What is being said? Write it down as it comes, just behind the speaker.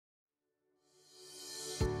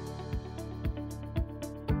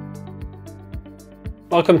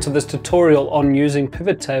Welcome to this tutorial on using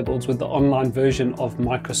pivot tables with the online version of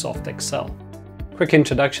Microsoft Excel. Quick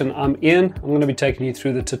introduction, I'm Ian. I'm going to be taking you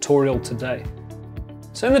through the tutorial today.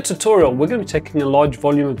 So in the tutorial, we're going to be taking a large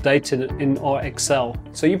volume of data in our Excel.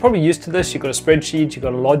 So you're probably used to this, you've got a spreadsheet, you've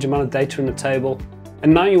got a large amount of data in a table,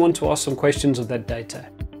 and now you want to ask some questions of that data.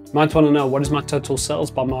 You might want to know, what is my total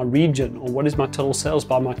sales by my region, or what is my total sales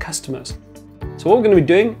by my customers? So what we're going to be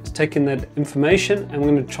doing is taking that information and we're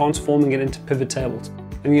going to be transforming it into pivot tables.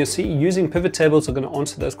 And you'll see using pivot tables are going to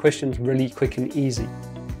answer those questions really quick and easy.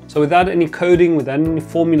 So without any coding, without any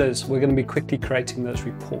formulas, we're going to be quickly creating those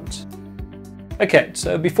reports. Okay,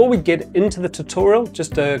 so before we get into the tutorial,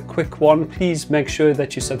 just a quick one, please make sure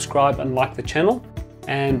that you subscribe and like the channel,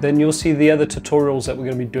 and then you'll see the other tutorials that we're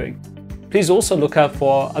going to be doing. Please also look out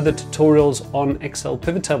for our other tutorials on Excel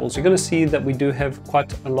pivot tables. You're going to see that we do have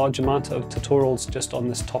quite a large amount of tutorials just on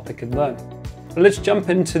this topic alone. But let's jump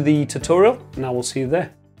into the tutorial and I will see you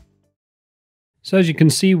there. So as you can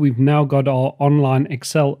see, we've now got our online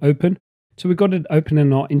Excel open. So we've got it open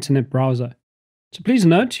in our internet browser. So please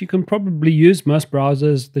note, you can probably use most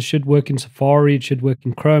browsers. This should work in Safari, it should work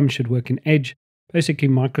in Chrome, it should work in Edge. Basically,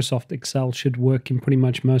 Microsoft Excel should work in pretty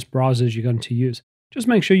much most browsers you're going to use. Just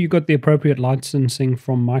make sure you've got the appropriate licensing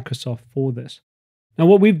from Microsoft for this. Now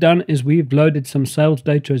what we've done is we've loaded some sales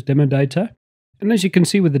data as demo data. And as you can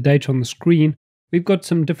see with the data on the screen, we've got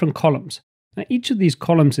some different columns. Now each of these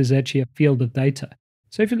columns is actually a field of data.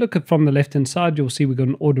 So if you look at from the left hand side, you'll see we've got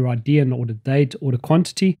an order ID, an order date, order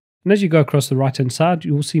quantity. And as you go across the right hand side,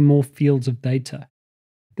 you'll see more fields of data.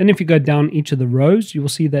 Then if you go down each of the rows, you will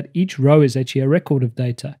see that each row is actually a record of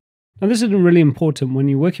data. Now this is really important. When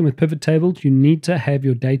you're working with pivot tables, you need to have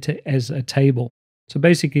your data as a table. So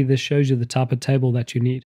basically this shows you the type of table that you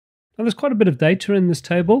need. Now there's quite a bit of data in this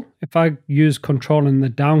table. If I use Control and the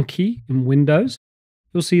down key in Windows,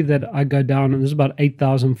 you'll see that I go down and there's about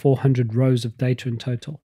 8,400 rows of data in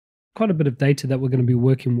total. Quite a bit of data that we're going to be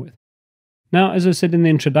working with. Now, as I said in the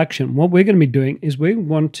introduction, what we're going to be doing is we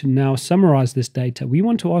want to now summarize this data. We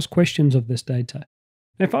want to ask questions of this data.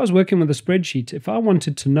 Now, if I was working with a spreadsheet, if I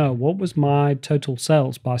wanted to know what was my total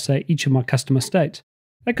sales by, say, each of my customer states,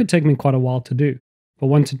 that could take me quite a while to do. If I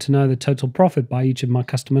wanted to know the total profit by each of my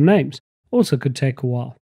customer names, also could take a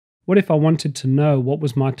while. What if I wanted to know what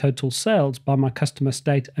was my total sales by my customer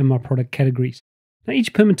state and my product categories? Now,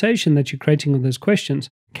 each permutation that you're creating of those questions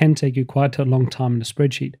can take you quite a long time in a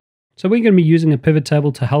spreadsheet. So we're going to be using a pivot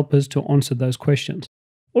table to help us to answer those questions.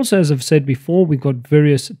 Also, as I've said before, we've got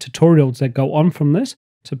various tutorials that go on from this,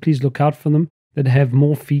 so please look out for them that have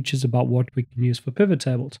more features about what we can use for pivot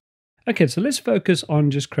tables. Okay, so let's focus on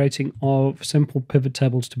just creating our simple pivot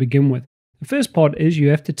tables to begin with. The first part is you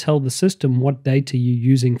have to tell the system what data you're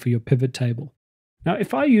using for your pivot table. Now,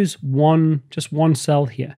 if I use just one cell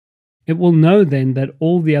here, it will know then that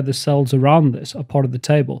all the other cells around this are part of the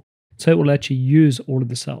table. So it will actually use all of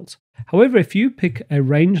the cells. However, if you pick a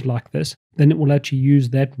range like this, then it will actually use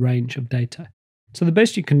that range of data. So the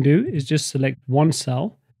best you can do is just select one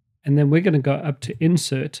cell, and then we're going to go up to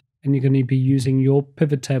Insert, and you're going to be using your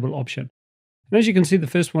pivot table option. And as you can see, the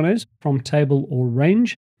first one is from table or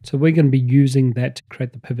range. So we're going to be using that to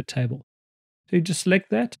create the pivot table. So you just select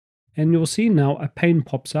that, and you'll see now a pane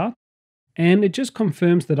pops out, and it just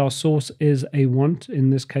confirms that our source is A1, in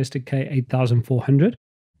this case to K8400,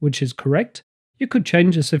 which is correct. You could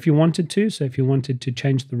change this if you wanted to. So if you wanted to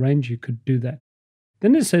change the range, you could do that.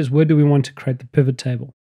 Then it says, where do we want to create the pivot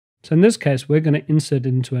table? So in this case, we're going to insert it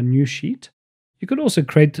into a new sheet. You could also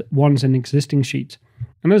create ones in existing sheets.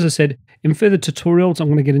 And as I said, in further tutorials, I'm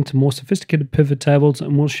going to get into more sophisticated pivot tables,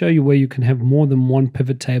 and we'll show you where you can have more than one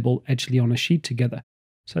pivot table actually on a sheet together.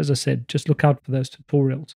 So as I said, just look out for those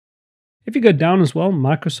tutorials. If you go down as well,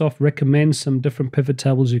 Microsoft recommends some different pivot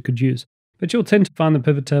tables you could use. But you'll tend to find the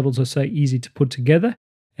pivot tables are so easy to put together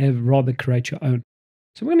and rather create your own.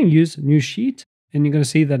 So we're going to use new sheet, and you're going to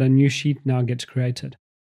see that a new sheet now gets created.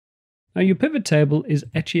 Now your pivot table is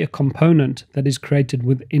actually a component that is created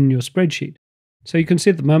within your spreadsheet. So you can see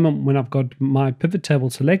at the moment when I've got my pivot table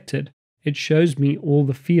selected, it shows me all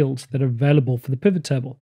the fields that are available for the pivot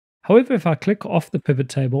table. However, if I click off the pivot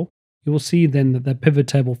table, you will see then that the pivot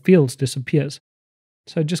table fields disappears.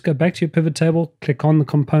 So just go back to your pivot table, click on the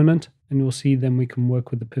component, and you'll see then we can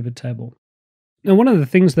work with the pivot table. Now, one of the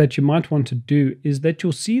things that you might want to do is that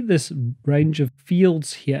you'll see this range of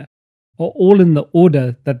fields here are all in the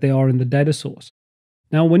order that they are in the data source.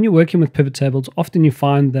 Now, when you're working with pivot tables, often you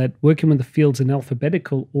find that working with the fields in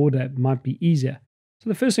alphabetical order might be easier. So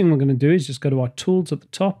the first thing we're going to do is just go to our tools at the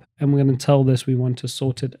top, and we're going to tell this we want to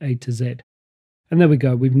sort it A to Z. And there we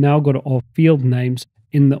go. We've now got our field names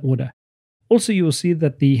in the order. Also, you will see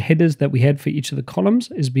that the headers that we had for each of the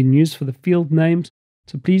columns is being used for the field names.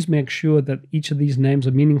 So please make sure that each of these names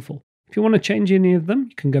are meaningful. If you want to change any of them,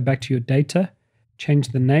 you can go back to your data, change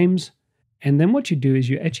the names, and then what you do is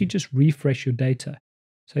you actually just refresh your data.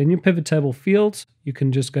 So in your pivot table fields, you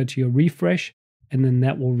can just go to your refresh, and then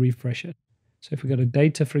that will refresh it. So if we go to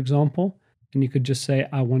data, for example, and you could just say,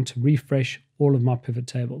 I want to refresh all of my pivot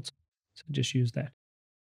tables. So just use that.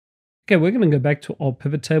 Okay, we're going to go back to our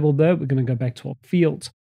pivot table there. We're going to go back to our fields.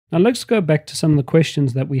 Now let's go back to some of the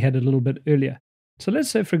questions that we had a little bit earlier. So let's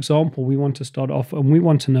say, for example, we want to start off and we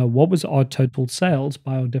want to know what was our total sales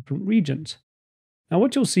by our different regions. Now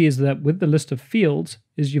what you'll see is that with the list of fields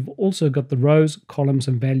is you've also got the rows, columns,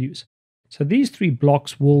 and values. So these three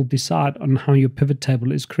blocks will decide on how your pivot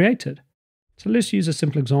table is created. So let's use a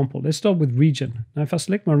simple example. Let's start with region. Now if I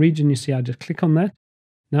select my region, you see I just click on that.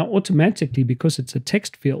 Now automatically, because it's a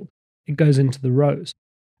text field, it goes into the rows.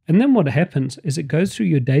 And then what happens is it goes through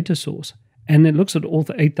your data source and it looks at all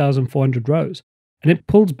the 8,400 rows and it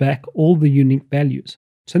pulls back all the unique values.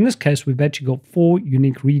 So in this case, we've actually got 4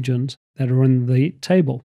 unique regions that are in the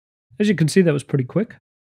table. As you can see, that was pretty quick.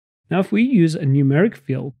 Now if we use a numeric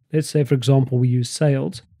field, let's say for example we use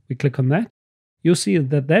sales, we click on that, you'll see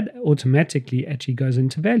that that automatically actually goes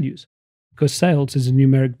into values because sales is a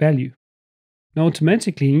numeric value. Now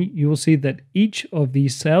automatically you will see that each of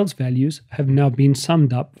these sales values have now been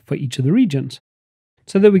summed up for each of the regions.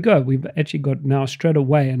 So there we go, we've actually got now straight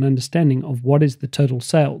away an understanding of what is the total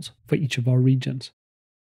sales for each of our regions.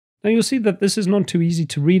 Now you'll see that this is not too easy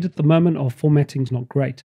to read at the moment, or formatting's not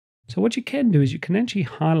great. So what you can do is you can actually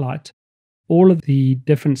highlight all of the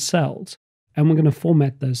different cells and we're going to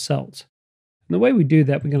format those cells. And the way we do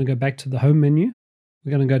that, we're going to go back to the home menu.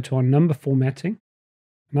 We're going to go to our number formatting.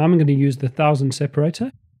 Now I'm going to use the 1000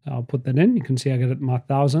 separator. I'll put that in. You can see I get my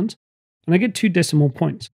thousands and I get 2 decimal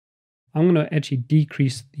points. I'm going to actually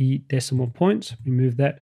decrease the decimal points, remove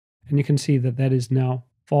that, and you can see that that is now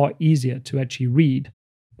far easier to actually read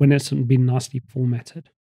when it's been nicely formatted.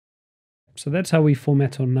 So that's how we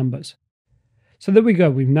format our numbers. So there we go.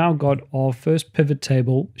 We've now got our first pivot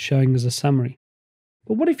table showing as a summary.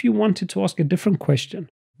 But what if you wanted to ask a different question?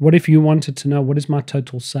 What if you wanted to know what is my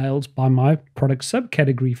total sales by my product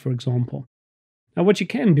subcategory, for example? Now what you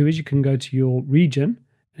can do is you can go to your region,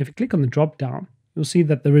 and if you click on the drop down, you'll see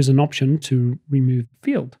that there is an option to remove the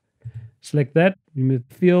field. Select that, remove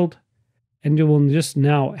the field, and you will just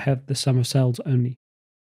now have the sum of sales only.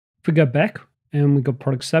 If we go back and we got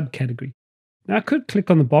product subcategory. Now I could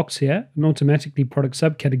click on the box here and automatically product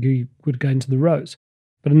subcategory would go into the rows.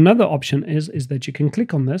 But another option is that you can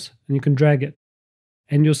click on this and you can drag it.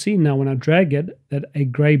 And you'll see now when I drag it that a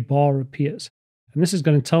gray bar appears. And this is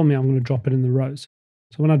going to tell me I'm going to drop it in the rows.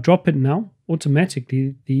 So when I drop it now,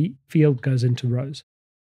 automatically the field goes into rows.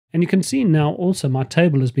 And you can see now also my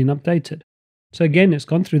table has been updated. So again, it's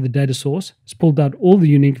gone through the data source, it's pulled out all the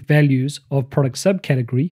unique values of product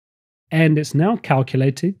subcategory, and it's now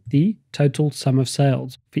calculated the total sum of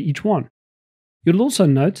sales for each one. You'll also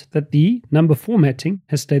note that the number formatting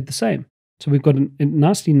has stayed the same. So we've got a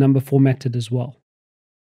nicely number formatted as well.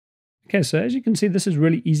 Okay, so as you can see, this is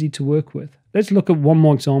really easy to work with. Let's look at one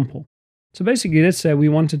more example. So basically, let's say we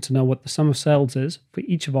wanted to know what the sum of sales is for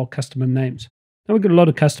each of our customer names. Now we've got a lot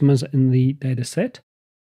of customers in the data set.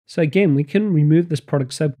 So again, we can remove this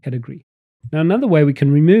product subcategory. Now another way we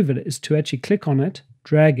can remove it is to actually click on it,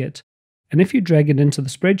 drag it, and if you drag it into the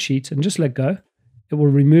spreadsheet and just let go, it will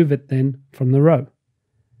remove it then from the row.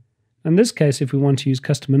 In this case, if we want to use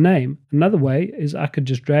customer name, another way is I could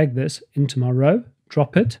just drag this into my row,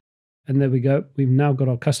 drop it, and there we go. We've now got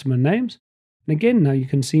our customer names. And again, now you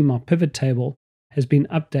can see my pivot table has been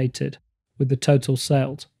updated with the total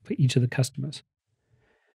sales for each of the customers.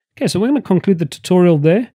 Okay, so we're going to conclude the tutorial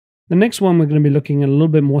there. The next one, we're going to be looking at a little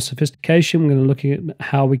bit more sophistication. We're going to look at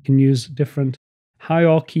how we can use different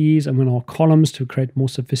hierarchies and our columns to create more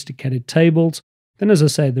sophisticated tables. Then, as I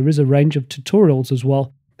say, there is a range of tutorials as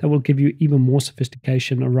well that will give you even more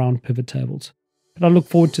sophistication around pivot tables. But I look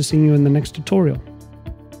forward to seeing you in the next tutorial.